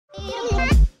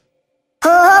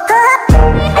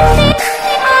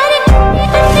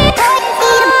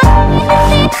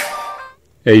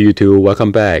Hey YouTube,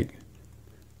 welcome back.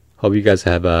 Hope you guys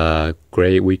have a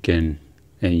great weekend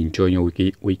and enjoying your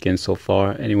weekend so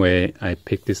far. Anyway, I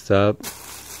picked this up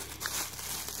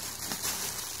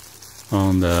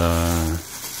on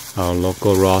our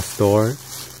local Ross store.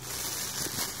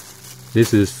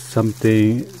 This is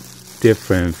something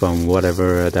different from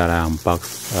whatever that I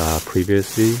unboxed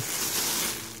previously.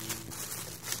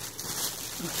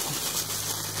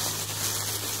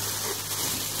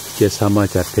 Guess how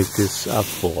much I picked this up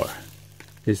for?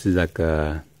 This is like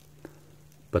a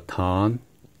Baton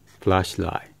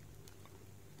flashlight.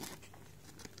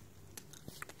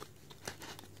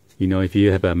 You know, if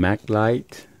you have a MAG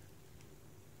light,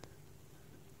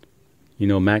 you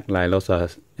know MAG light those are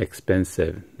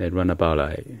expensive. They run about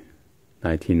like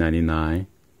 $19.99,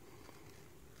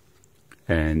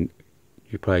 and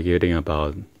you're probably getting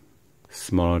about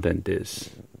smaller than this.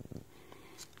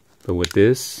 But with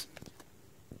this,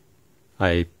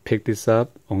 I picked this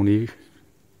up only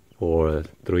for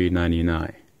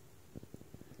 $3.99.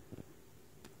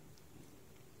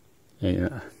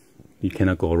 And you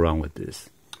cannot go wrong with this.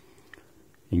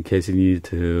 In case you need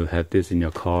to have this in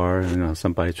your car, you know,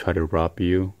 somebody try to rob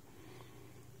you,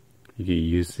 you can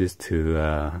use this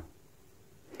to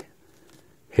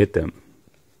hit them,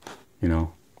 you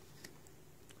know.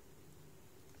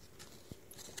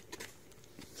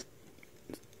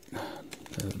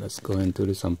 Let's go and do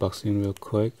this unboxing real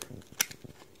quick.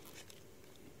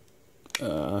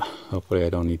 Hopefully I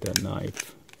don't need that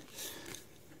knife.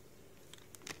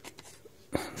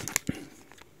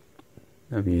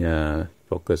 Let me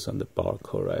focus on the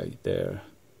barcode right there.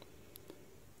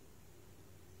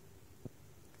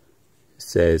 It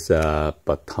says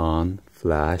Baton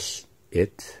Flash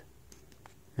It,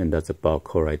 and that's a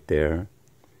barcode right there.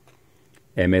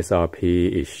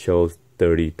 MSRP, it shows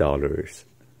 $30.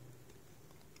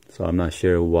 So I'm not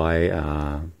sure why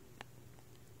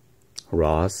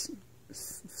Ross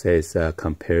says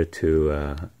compared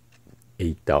to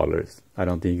 $8. I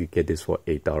don't think you get this for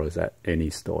 $8 at any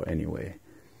store anyway.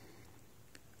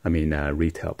 I mean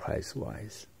retail price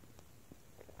wise.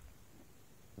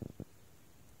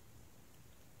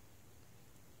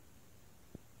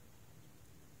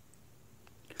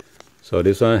 So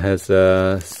this one has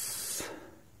a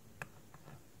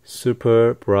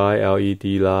super bright LED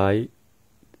light,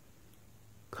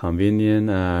 convenient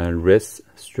wrist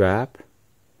strap.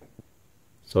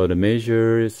 So the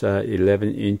measure is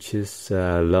 11 inches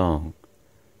long,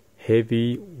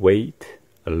 heavy weight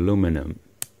aluminum,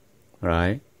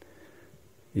 right?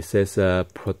 It says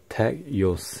protect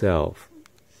yourself.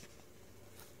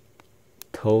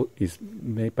 Tote is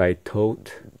made by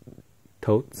Totes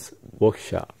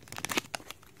Workshop.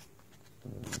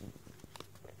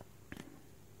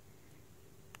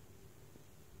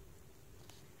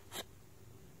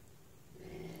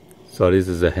 So this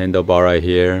is a handlebar right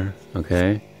here,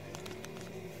 okay?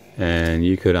 And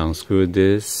you could unscrew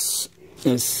this.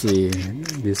 Let's see.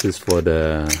 This is for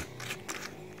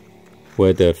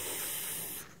where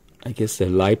I guess the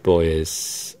light bulb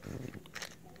is.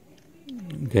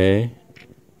 Okay.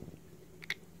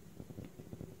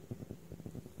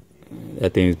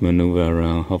 That thing is maneuvering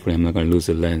around. Hopefully I'm not going to lose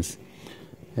the lens.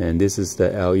 And this is the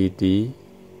LED.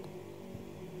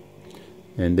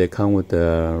 And they come with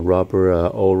the rubber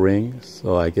O-ring,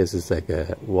 so I guess it's like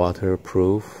a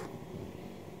waterproof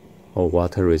or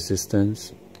water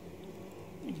resistance.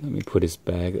 Let me put this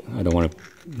back. I don't want to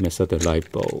mess up the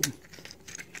light bulb.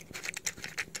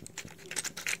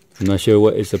 I'm not sure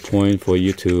what is the point for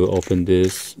you to open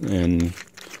this, and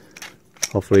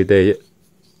hopefully they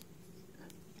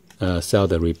sell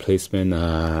the replacement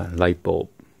light bulb.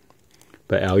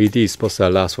 But LED is supposed to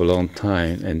last for a long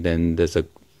time, and then there's a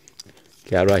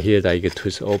gap right here that you can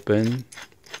twist open.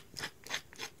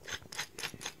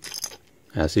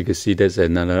 As you can see, there's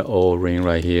another O-ring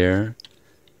right here,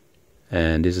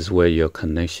 and this is where your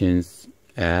connections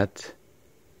at,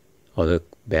 or the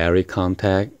battery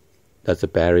contact. That's the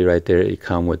battery right there. It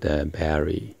comes with a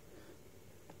battery.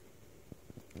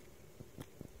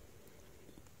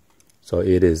 So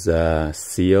it is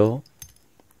sealed.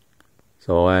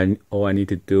 So all I need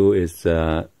to do is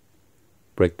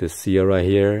break the seal right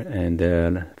here, and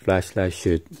the flashlight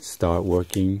should start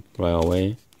working right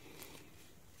away.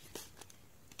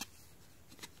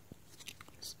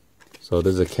 So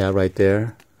there's a cap right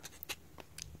there.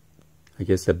 I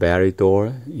guess the battery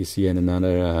door. You see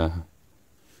another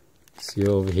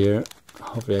seal over here.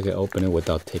 Hopefully I can open it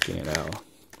without taking it out.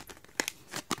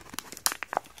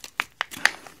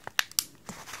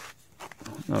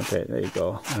 Okay, there you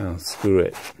go. I'll screw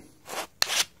it.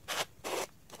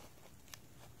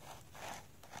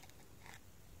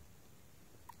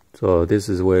 So this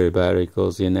is where the battery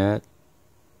goes in at,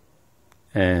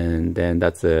 and then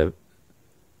that's a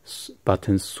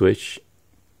button switch,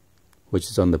 which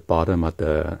is on the bottom of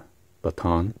the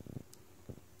Baton.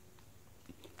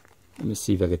 Let me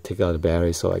see if I can take out the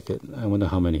battery so I wonder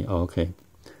how many. Oh, okay.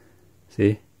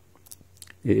 See?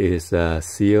 It is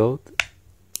sealed.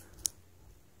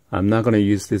 I'm not going to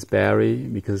use this battery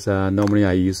because normally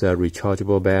I use a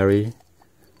rechargeable battery.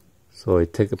 So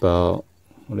it takes about,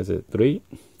 what is it, 3?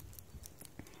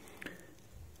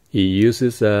 It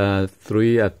uses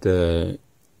 3 of the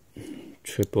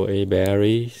AAA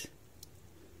batteries.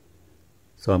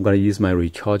 So I'm going to use my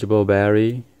rechargeable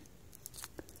battery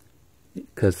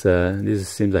because this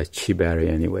seems like cheap battery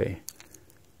anyway.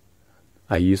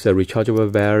 I use a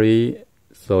rechargeable battery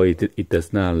so it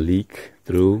does not leak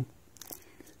through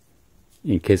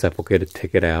in case I forget to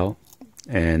take it out,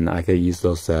 and I can use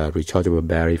those rechargeable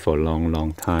battery for a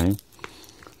long time.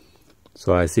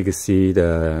 So as you can see,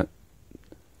 the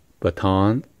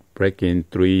Baton break in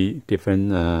 3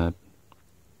 different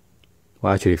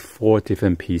well, actually 4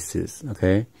 different pieces.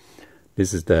 Okay,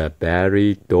 this is the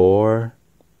battery door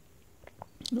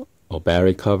or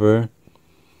battery cover,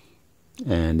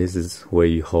 and this is where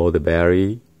you hold the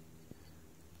battery.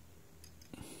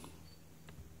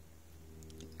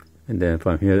 And then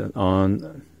from here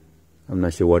on, I'm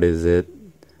not sure what is it,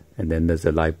 and then there's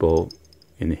a light bulb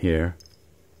in here,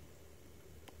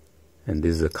 and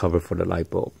this is a cover for the light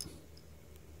bulb.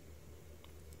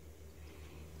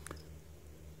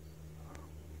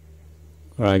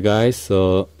 Alright guys,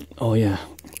 so oh yeah,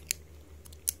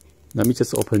 let me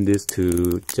just open this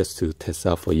to test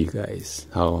out for you guys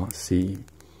how. See,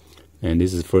 and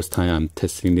this is the first time I'm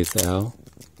testing this out.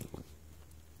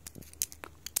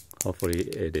 Hopefully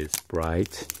it is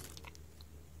bright.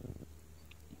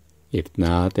 If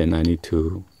not, then I need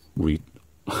to read.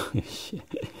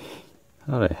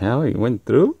 How the hell it went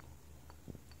through?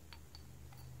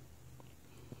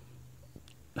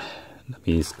 Let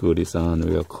me screw this on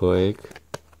real quick.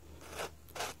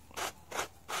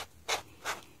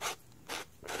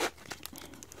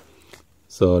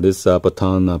 So this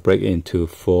Baton break into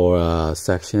 4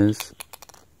 sections.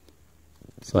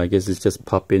 So I guess it's just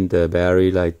popping the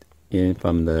battery like in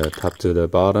from the top to the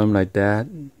bottom like that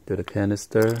to the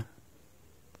canister.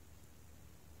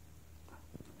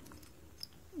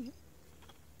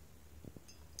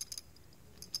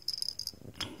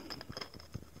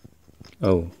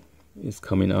 Oh, it's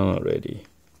coming on already.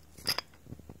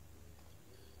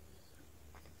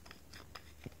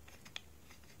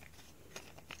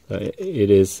 It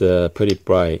is pretty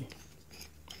bright.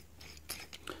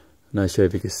 Not sure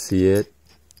if you can see it.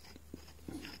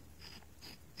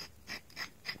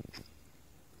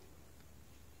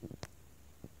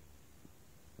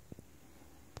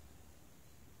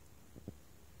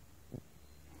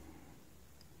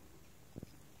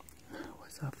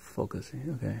 What's that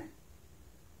focusing? Okay.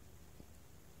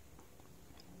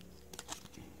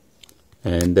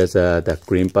 And there's that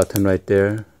green button right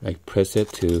there. Like press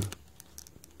it to.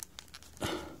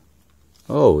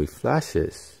 Oh, it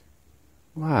flashes.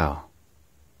 Wow.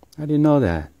 I didn't know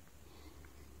that.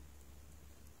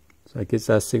 So I guess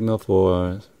that signal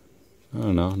for, I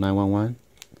don't know, 911.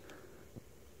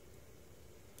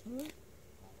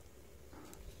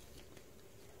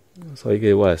 So you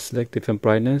get what? Select different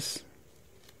brightness.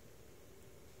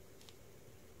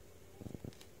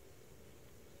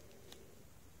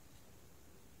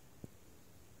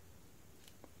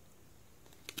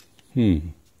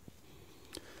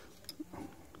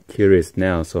 Curious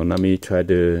now, so let me try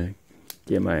to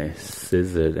get my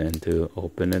scissors and to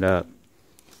open it up.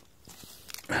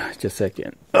 Just a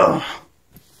second. Oh.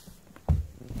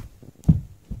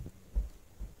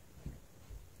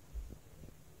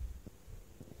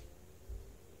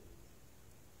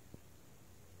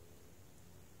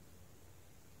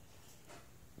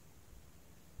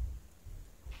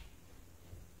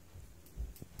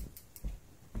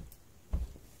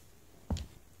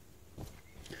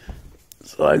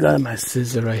 So I got my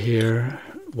scissor right here.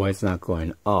 Why it's not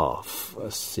going off?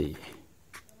 Let's see.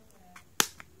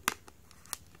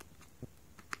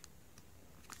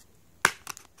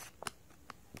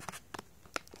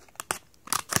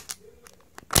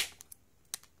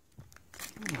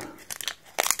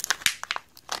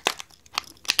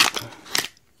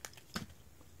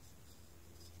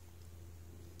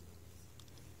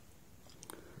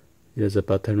 There's a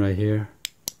button right here.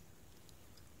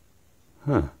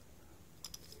 Huh.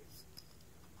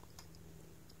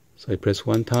 So I press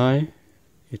 1 time,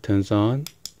 it turns on.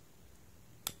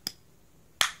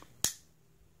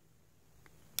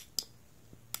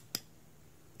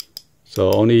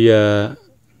 So only,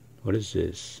 what is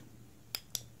this?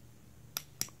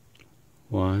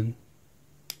 1.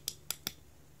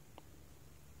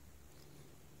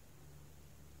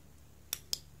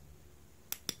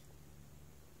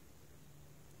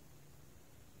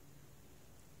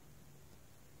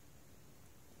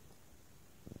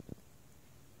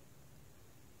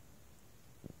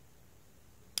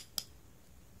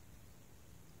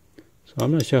 So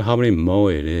I'm not sure how many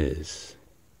more it is.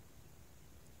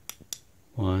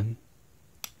 1,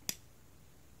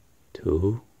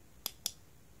 2.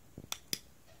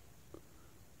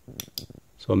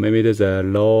 So maybe there's a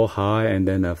low, high, and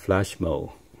then a flash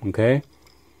mode. Okay.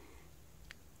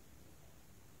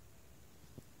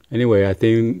 Anyway, I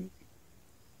think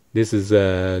this is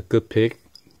a good pick,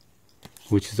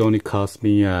 which has only cost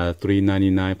me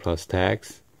 $3.99 plus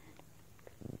tax.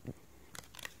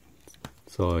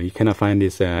 So you cannot find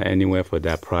this anywhere for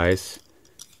that price.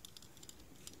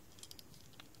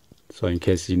 So in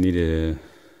case you need to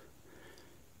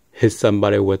hit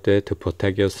somebody with it to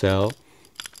protect yourself.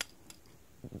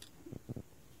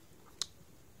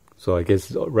 So I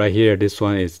guess right here, this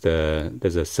one is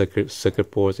there's a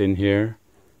circuit board in here.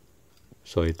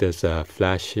 So it does a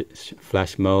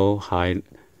flash mode, high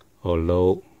or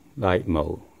low light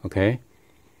mode. Okay.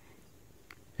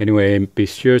 Anyway, be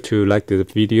sure to like the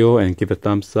video and give a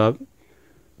thumbs up,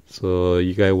 so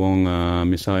you guys won't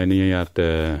miss out any of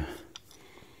the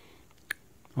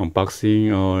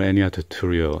unboxing or any other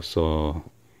tutorial. So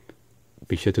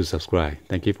be sure to subscribe.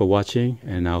 Thank you for watching,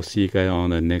 and I'll see you guys on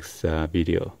the next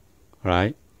video.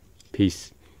 Alright,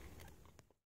 peace.